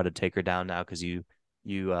idea of how to take her down now because you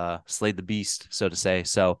slayed the beast, so to say.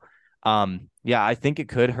 So yeah, I think it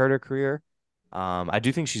could hurt her career. I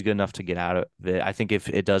do think she's good enough to get out of it. I think if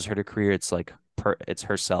it does hurt her career, it's like it's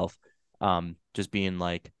herself just being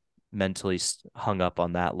like mentally hung up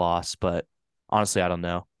on that loss. But honestly, I don't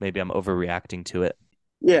know, maybe I'm overreacting to it.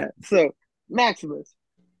 Yeah. So Maximus,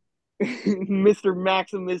 Mr.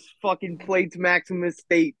 Maximus fucking plates Maximus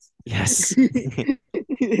states. Yes.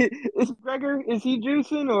 Is Gregor, is he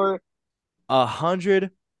juicing or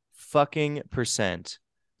 100 fucking percent.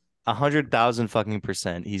 100,000 fucking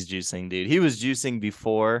percent he's juicing, dude. He was juicing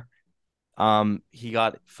before he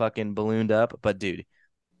got fucking ballooned up. But dude,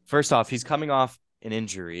 first off, he's coming off an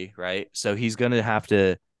injury, right? So he's gonna have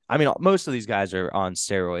to. I mean, most of these guys are on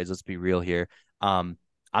steroids. Let's be real here.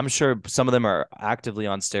 I'm sure some of them are actively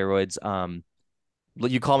on steroids.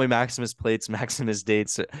 You call me Maximus Plates, Maximus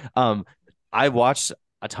Dates. Um, I watched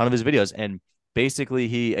a ton of his videos, and basically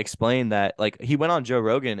he explained that, like, he went on Joe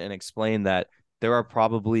Rogan and explained that there are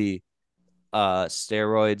probably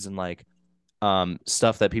steroids and like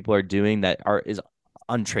stuff that people are doing that is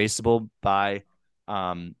untraceable by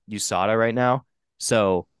USADA right now.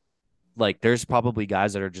 So like there's probably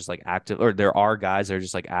guys that are just like active, or there are guys that are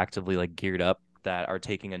just like actively like geared up that are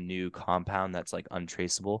taking a new compound that's like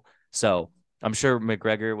untraceable. So I'm sure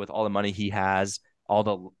McGregor, with all the money he has, all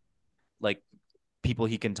the like people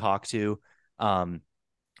he can talk to, um,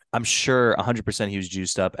 I'm sure 100% he was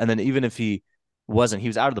juiced up. And then even if he wasn't, he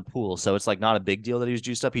was out of the pool. So it's like not a big deal that he was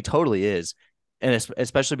juiced up. He totally is. And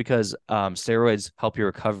especially because steroids help your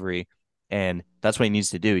recovery. And that's what he needs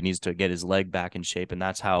to do. He needs to get his leg back in shape. And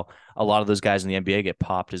that's how a lot of those guys in the NBA get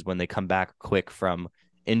popped, is when they come back quick from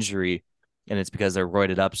injury. And it's because they're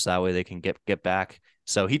roided up so that way they can get back.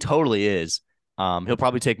 So he totally is. He'll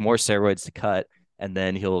probably take more steroids to cut, and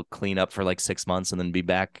then he'll clean up for like 6 months and then be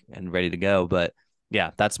back and ready to go. But yeah,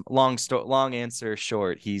 that's long answer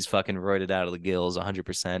short. He's fucking roided out of the gills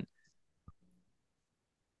 100%.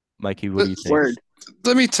 Mikey, what do you think? word?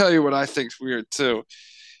 Let me tell you what I think's weird too.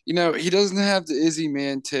 You know, he doesn't have the Izzy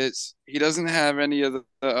man tits. He doesn't have any of the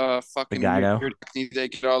The fucking guy now? weird acne they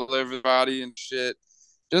get all over the body and shit.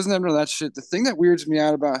 He doesn't have none of that shit. The thing that weirds me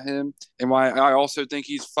out about him, and why I also think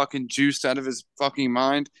he's fucking juiced out of his fucking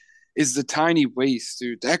mind, is the tiny waist,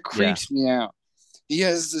 dude. That Yeah. creeps me out. He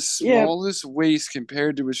has the Yeah, smallest waist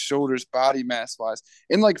compared to his shoulders, body mass wise.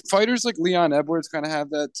 And like fighters like Leon Edwards kind of have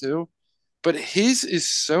that too. But his is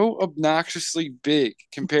so obnoxiously big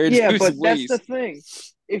compared yeah, to his but that's the waist. thing.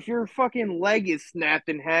 If your fucking leg is snapped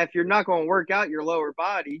in half, you're not going to work out your lower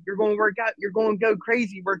body. You're going to work out. You're going to go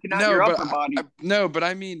crazy working out No, your but upper body. no, but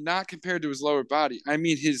I mean not compared to his lower body. I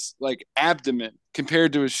mean his like abdomen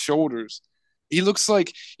compared to his shoulders. He looks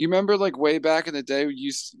like, you remember like way back in the day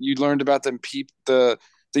you learned about them they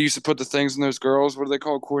used to put the things in those girls. What are they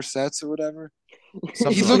called, corsets or whatever? He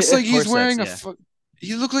Something like looks Yeah. like he's corsets. wearing Yeah.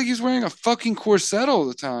 he looked like he's wearing a fucking corset all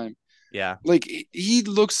the time. Yeah. Like he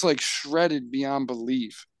looks like shredded beyond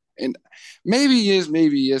belief. And maybe he is,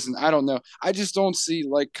 maybe he isn't. I don't know. I just don't see,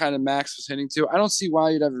 like kind of Max was hinting to. I don't see why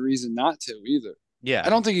you'd have a reason not to either. I Yeah.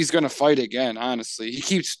 don't think he's going to fight again, honestly. He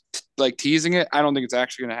keeps like teasing it. I don't think it's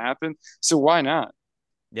actually going to happen. So why not?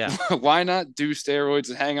 Yeah. Why not do steroids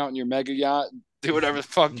and hang out in your mega yacht and do whatever the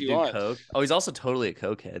fuck you Do want? coke. Oh, he's also totally a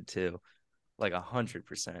cokehead too. Like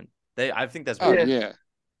 100%. I think that's Oh very, Yeah, yeah.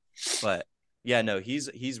 but yeah, no, he's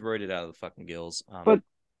roided out of the fucking gills. but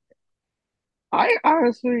I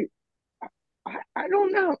honestly, I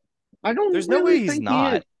don't know. I don't There's no way really he's think he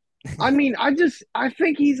is. not. I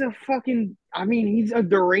think he's a fucking. I mean, he's a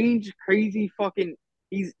deranged, crazy fucking.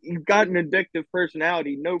 He's got an addictive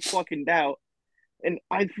personality, no fucking doubt. And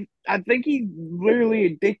I think he's literally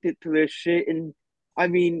addicted to this shit. And I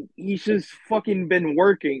mean, he's just fucking been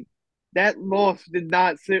working. That loss did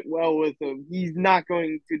not sit well with him. He's not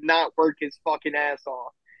going to not work his fucking ass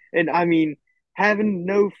off. And I mean, having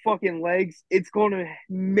no fucking legs, it's going to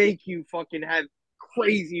make you fucking have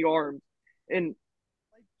crazy arms. And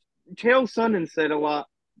Chael Sonnen said a lot,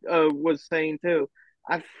 was saying too.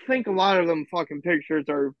 I think a lot of them fucking pictures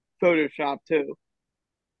are Photoshop too.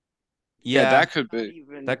 Yeah, Yeah, that could Not be.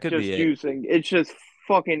 even that could be just it. juicing. It's just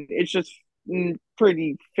fucking. It's just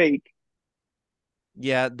pretty fake.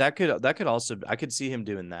 Yeah, that could also I could see him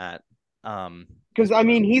doing that. Because As I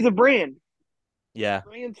mean, well. he's a brand. Yeah,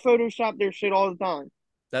 Brands Photoshop their shit all the time.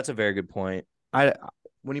 that's a very good point. I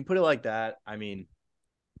when you put it like that, I mean,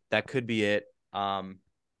 that could be it.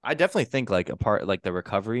 I definitely think like a part like the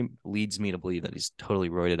recovery leads me to believe that he's totally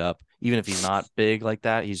roided up. Even if he's not big like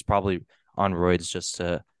that, he's probably on roids just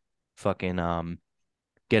to fucking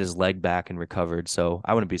get his leg back and recovered. So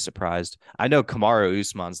I wouldn't be surprised. I know Kamaru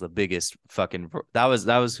Usman's the biggest fucking. That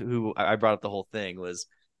was who I brought up the whole thing was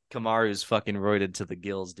Kamaru's fucking roided to the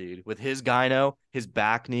gills, dude. With his gyno, his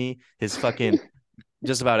back knee, his fucking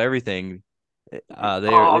just about everything.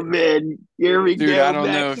 Oh man, here we Dude, I go.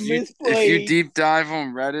 don't know Maximus if you Blade. deep dive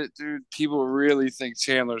on Reddit, dude, people really think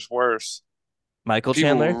Chandler's worse. Michael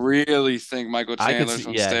People Chandler. really think Michael I could see. Chandler's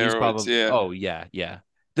on Yeah, he's steroids. probably. Yeah. Oh yeah, yeah.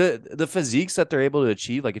 The physiques that they're able to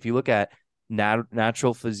achieve, like if you look at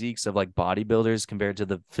natural physiques of like bodybuilders compared to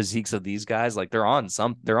the physiques of these guys, like they're on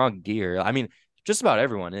gear. I mean, just about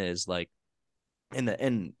everyone is like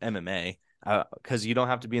in MMA, because you don't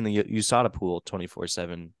have to be in the USADA pool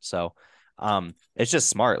 24/7. So, it's just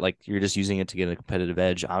smart. Like you're just using it to get a competitive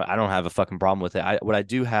edge. I don't have a fucking problem with it. What I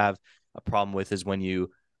do have a problem with is when you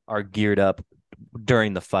are geared up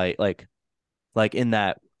during the fight, like in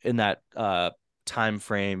that time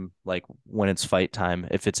frame, like when it's fight time,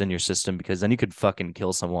 if it's in your system, because then you could fucking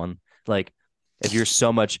kill someone. Like if you're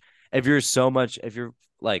so much if you're so much if you're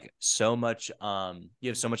like so much you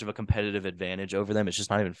have so much of a competitive advantage over them, it's just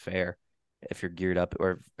not even fair if you're geared up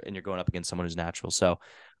and you're going up against someone who's natural. So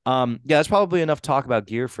yeah, that's probably enough talk about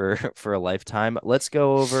gear for for a lifetime. Let's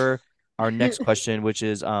go over our next question, which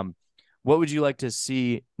is what would you like to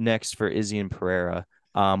see next for Izzy and Pereira?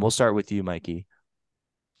 We'll start with you, Mikey.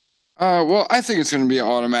 Well, I think it's going to be an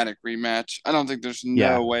automatic rematch. I don't think there's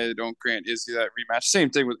Yeah, no way they don't grant Izzy that rematch. Same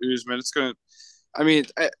thing with Usman. It's going to, I mean,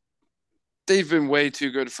 they've been way too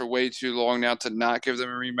good for way too long now to not give them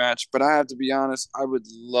a rematch. But I have to be honest, I would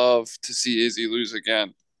love to see Izzy lose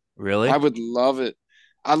again. I really? would love it.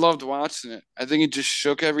 I loved watching it. I think it just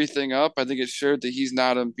shook everything up. I think it showed that he's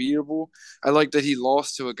not unbeatable. I like that he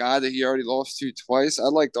lost to a guy that he already lost to twice. I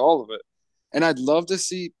liked all of it. And I'd love to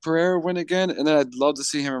see Pereira win again, and then I'd love to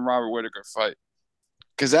see him and Robert Whitaker fight.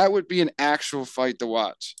 Because that would be an actual fight to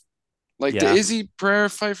watch. Like the Yeah. Izzy Pereira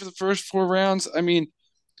fight for the first 4 rounds, I mean,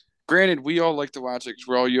 granted, we all like to watch it because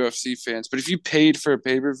we're all UFC fans, but if you paid for a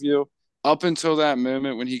pay-per-view, up until that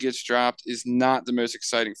moment when he gets dropped is not the most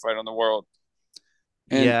exciting fight in the world.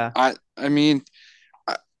 And Yeah. I mean,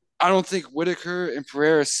 I, I don't think Whitaker and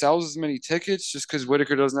Pereira sells as many tickets just because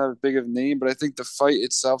Whitaker doesn't have a big of a name. But I think the fight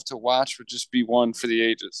itself to watch would just be one for the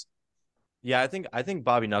ages. Yeah, I think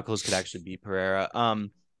Bobby Knuckles could actually beat Pereira.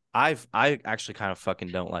 I actually kind of fucking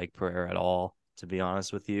don't like Pereira at all, to be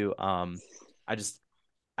honest with you. I just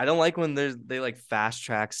I don't like when they like fast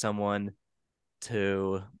track someone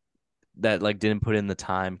to that like didn't put in the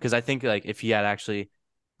time, because I think like if he had actually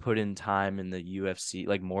put in time in the UFC,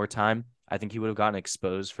 like more time, I think he would have gotten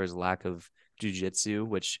exposed for his lack of jujitsu,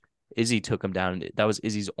 which Izzy took him down. That was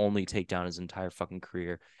Izzy's only takedown his entire fucking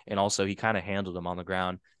career, and also he kind of handled him on the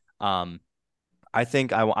ground. Um, I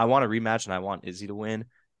think I want a rematch and I want Izzy to win,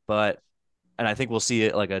 but and I think we'll see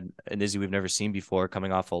it like an Izzy we've never seen before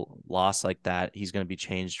coming off a loss like that. He's going to be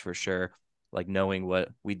changed for sure. Like knowing what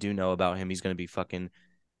we do know about him, he's going to be fucking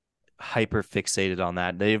hyper fixated on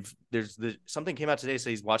that. Something came out today, so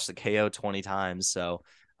he's watched the KO 20 times. So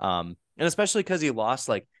and especially because he lost,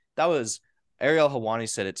 like that was Ariel Hawani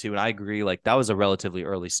said it too, and I agree. Like that was a relatively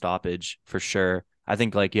early stoppage for sure. I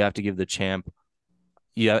think like you have to give the champ,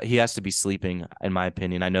 yeah, he has to be sleeping, in my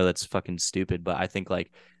opinion. I know that's fucking stupid, but I think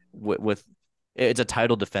like with it's a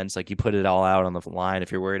title defense, like you put it all out on the line.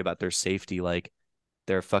 If you're worried about their safety, like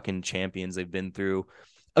they're fucking champions. They've been through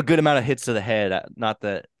a good amount of hits to the head. Not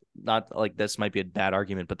like this might be a bad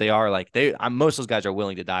argument, but they are like most of those guys are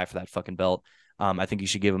willing to die for that fucking belt. I think you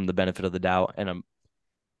should give him the benefit of the doubt, and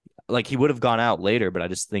like he would have gone out later, but I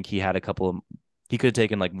just think he had a couple of he could have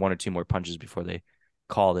taken like one or two more punches before they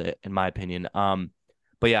called it, in my opinion.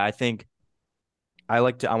 But yeah, I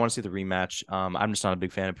want to see the rematch. I'm just not a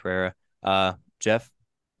big fan of Pereira. Jeff,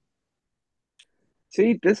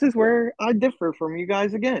 See, this is where I differ from you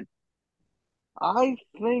guys again. I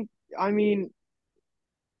think, I mean,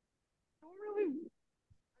 I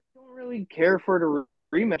don't really care for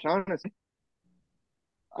the rematch, honestly.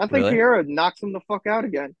 I think really? Pierre knocks him the fuck out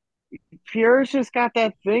again. Pierre's just got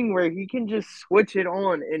that thing where he can just switch it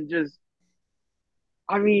on and just,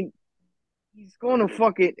 I mean, he's going to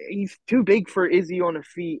fucking, he's too big for Izzy on the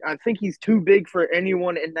feet. I think he's too big for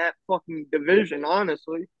anyone in that fucking division,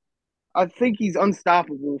 honestly. I think he's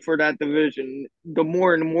unstoppable for that division. The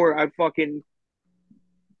more and more I fucking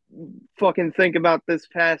think about this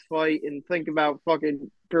past fight and think about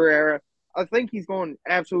fucking Pereira, I think he's going to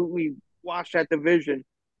absolutely wash that division.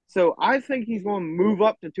 So I think he's going to move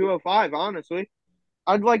up to 205, honestly.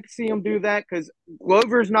 I'd like to see him do that because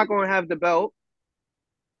Glover's not going to have the belt,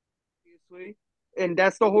 obviously. And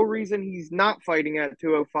that's the whole reason he's not fighting at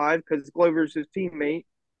 205 because Glover's his teammate.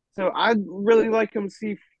 So I'd really like him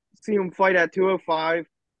see him fight at 205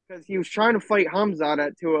 because he was trying to fight Hamzat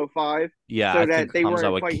at 205 Yeah, I so that think they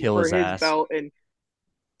Hamza weren't would fighting kill for his his ass. belt. And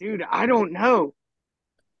dude, I don't know.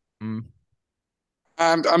 Mm.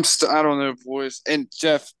 I don't know, boys. And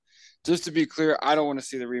Jeff, just to be clear, I don't want to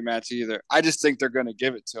see the rematch either. I just think they're going to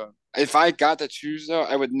give it to him. If I got to choose, though,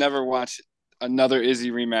 I would never watch another Izzy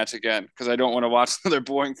rematch again because I don't want to watch another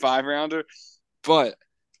boring 5-rounder. But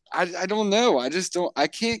I don't know. I just don't. I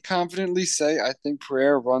can't confidently say I think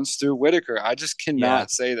Pereira runs through Whitaker. I just Yeah,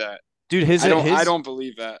 cannot say that. dude, his I his don't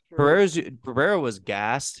believe that. True. Pereira was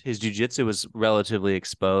gassed. His jiu-jitsu was relatively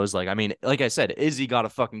exposed. Like, I mean, like I said, Izzy got a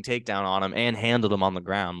fucking takedown on him and handled him on the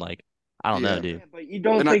ground. Like, I don't know, Yeah, dude. Yeah, but you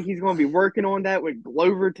don't and I think he's going to be working on that with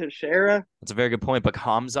Glover Teixeira? That's a very good point. But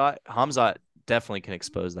Hamzat definitely can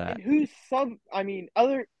expose that. And who's sub? I mean,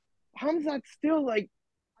 other Hamzat's still like,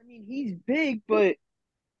 I mean, he's big, but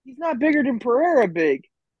he's not bigger than Pereira big.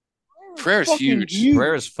 Pereira's Pereira's fucking huge.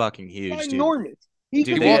 Pereira's huge. fucking He's huge, dude. ginormous. He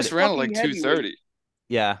Dude, He could they be a walks had around at fucking like two heavyweight. thirty.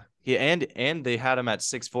 yeah, and they had him at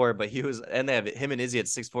 6'4", but he was and they have him and Izzy at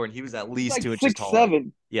 6'4", and he was at He's least like 2 inches six taller.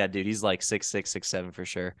 seven. Yeah, dude, he's like 6'6", 6'7" for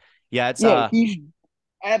sure. Yeah, it's Yeah, he's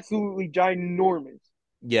absolutely ginormous.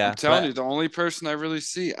 I'm yeah, telling but you, the only person I really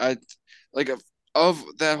see, I like of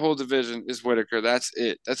that whole division is Whitaker. That's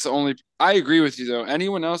it. That's the only. I agree with you though.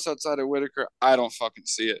 Anyone else outside of Whitaker, I don't fucking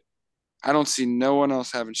see it. I don't see no one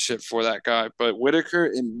else having shit for that guy. But Whitaker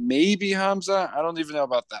and maybe Hamza, I don't even know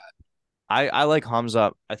about that. I like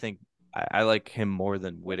Hamza. I think I like him more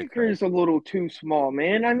than Whitaker. Whitaker's a little too small,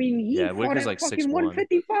 man. I mean, he Yeah, fought Whitaker's at like six fucking one.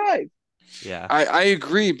 155. Yeah, I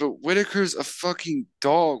agree, but Whitaker's a fucking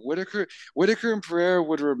dog. Whitaker and Pereira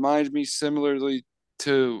would remind me similarly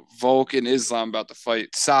to Volk and Islam about the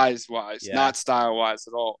fight, size wise, yeah. not style wise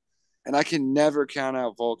at all. And I can never count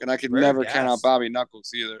out Volk, and I can Pereira never count out gassed. Bobby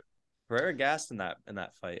Knuckles either. Pereira gassed in that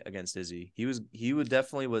fight against Izzy. He would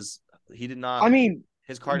definitely was. He did not. I mean,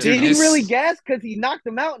 His card didn't Dude, did help he him. really his gas? Because he knocked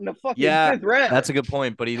him out in the fucking Yeah, fifth round. that's a good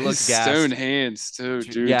point. But he his looked stone gassed. hands too,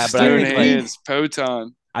 dude. Yeah, but I Stone Dude, think like he hands,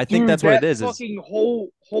 Poton. I think dude, that's what it that is. fucking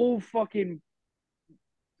whole fucking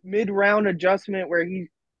mid round adjustment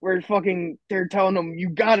where fucking they're telling him you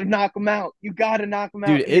gotta knock him out, you gotta knock him Dude,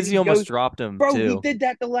 out, and then Izzy he almost goes, dropped him bro, he too. did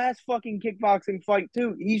that the last fucking kickboxing fight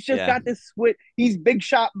too. He's just Yeah, got this switch. He's Big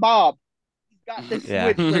Shot Bob. He's got this yeah.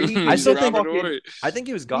 switch where he I can still just think Robert fucking Ory. I think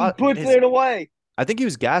he was he got puts his. it away. I think he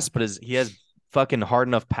was gassed, but he has fucking hard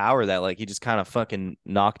enough power that like he just kind of fucking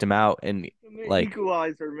knocked him out and like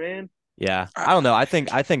Equalizer, man. yeah. I, I don't know. I think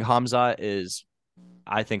Hamza is.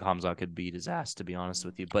 I think Hamza could beat his ass to be honest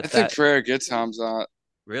with you. I But think that Pereira gets Hamzat.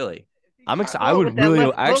 really, If he I'm gets I, excited. I caught with would that really,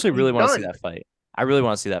 left I hook, actually he's really want to see done. that fight. I really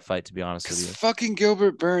want to see that fight to be honest with Because you. fucking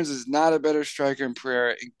Gilbert Burns is not a better striker than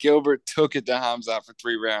Pereira, and Gilbert took it to Hamzat for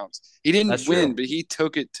 3 rounds. He That's didn't win, true. but he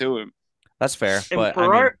took it to him. That's fair. And But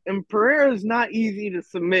I mean, Pereira is not easy to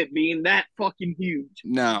submit, being that fucking huge.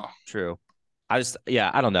 No. true. I just, yeah,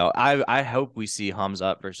 I don't know. I hope we see Hamza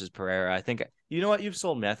up versus Pereira. I think you know what you've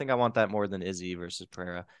sold me. I think I want that more than Izzy versus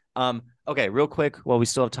Pereira. Okay, real quick, while we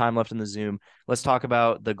still have time left in the Zoom, let's talk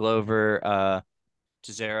about the Glover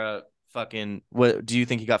Chisera fucking. What do you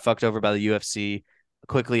think he got fucked over by the UFC?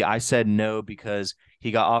 Quickly, I said no because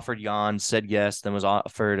he got offered Jan, said yes, then was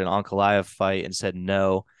offered an Ankalaev fight and said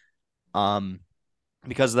no. Um,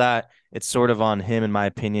 because of that, it's sort of on him, in my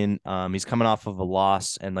opinion. He's coming off of a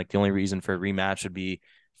loss, and like the only reason for a rematch would be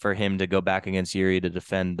for him to go back against Yuri to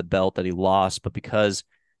defend the belt that he lost. But because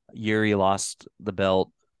Yuri lost the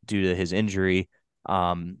belt due to his injury,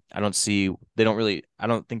 I don't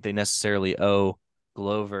think they necessarily owe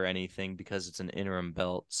Glover anything because it's an interim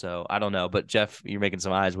belt. So I don't know. But Jeff, you're making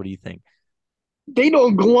some eyes. What do you think? They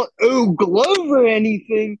don't glove or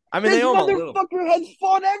anything. I mean, This they owe him a little. motherfucker has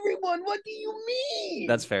fought everyone. What do you mean?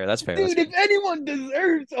 That's fair. That's fair. Dude, That's if fair. anyone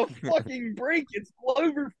deserves a fucking break, it's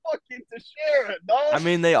Glover fucking Teixeira, dog. I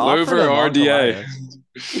mean, they offered Glover him and RDA.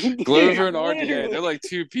 Ankalaev. Glover and RDA. Literally. They're like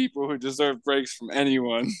two people who deserve breaks from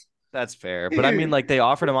anyone. That's fair. But I mean, Dude. like, they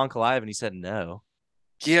offered him Ankalaev and he said no.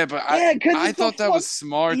 Yeah, but Yeah, because I thought that was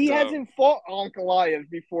smart, he though. hasn't fought Ankalaev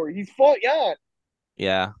before. He's fought Jan.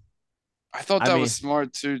 Yeah. I thought I that mean- was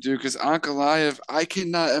smart, too, dude, because Ankalaev, I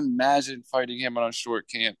cannot imagine fighting him on a short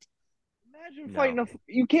camp. Imagine No. fighting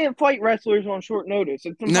you can't fight wrestlers on short notice.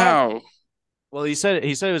 It's impossible. No. Well, he said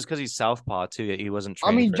it was because he's southpaw too. He wasn't I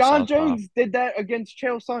trained. mean, for John southpaw. Jones did that against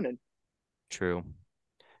Chael Sonnen. True.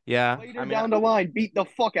 Yeah. Later I mean, down the line, beat the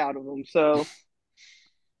fuck out of him. So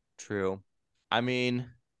true. I mean,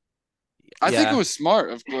 I think yeah. it was smart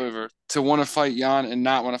of Glover to want to fight Jan and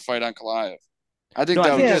not want to fight Ankalaev. I think No, I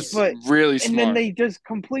that think was that's- just really and smart. then they just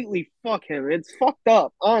completely fuck him. It's fucked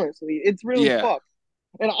up, honestly. It's really Yeah. fucked.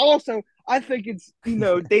 And also, I think it's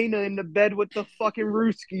Dana in the bed with the fucking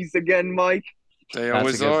Rooskies again, Mike. They That's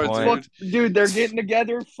always a good are, point. dude. Dude, they're getting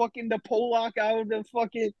together, fucking the Polak out of the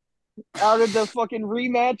fucking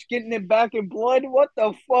rematch, getting it back in blood. What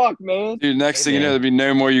the fuck, man? Dude, next Hey, thing you know, man. there'll be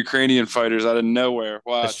no more Ukrainian fighters out of nowhere.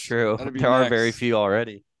 Watch. That's true. That'll be There are next. very few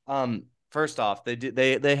already. First off,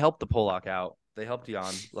 they helped the Polak out. They helped Jan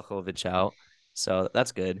Blachowicz out. So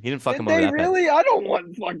that's good. He didn't fuck Did him over they that bad. really? I don't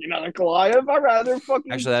want fucking Ankalaev. I'd rather fucking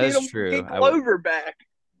Actually, that get is him true. get I would- Glover back.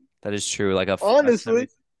 That is true. Like Honestly.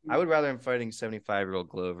 I would rather him fighting 75-year-old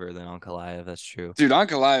Glover than Ankalaev. That's true. Dude,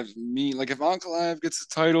 Ankalaev's mean. Like, if Ankalaev gets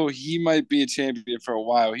the title, he might be a champion for a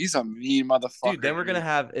while. He's a mean motherfucker. Dude, then we're gonna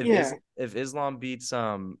have Yeah. if Islam beats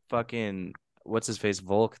fucking what's his face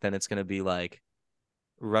Volk, then it's gonna be like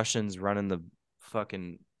Russians running the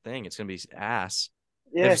fucking thing. It's gonna be ass.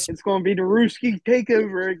 Yeah, If- it's going to be the Ruski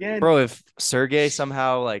takeover again. Bro, if Sergey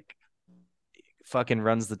somehow like fucking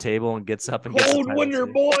runs the table and gets up and gets the Cold title winter,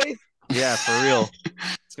 too. boys. Yeah, for real.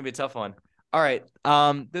 It's gonna be a tough one. All right.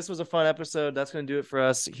 This was a fun episode. That's gonna do it for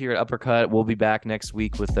us here at Uppercut. We'll be back next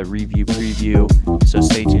week with a review preview. So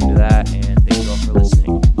stay tuned to that, and thank you all for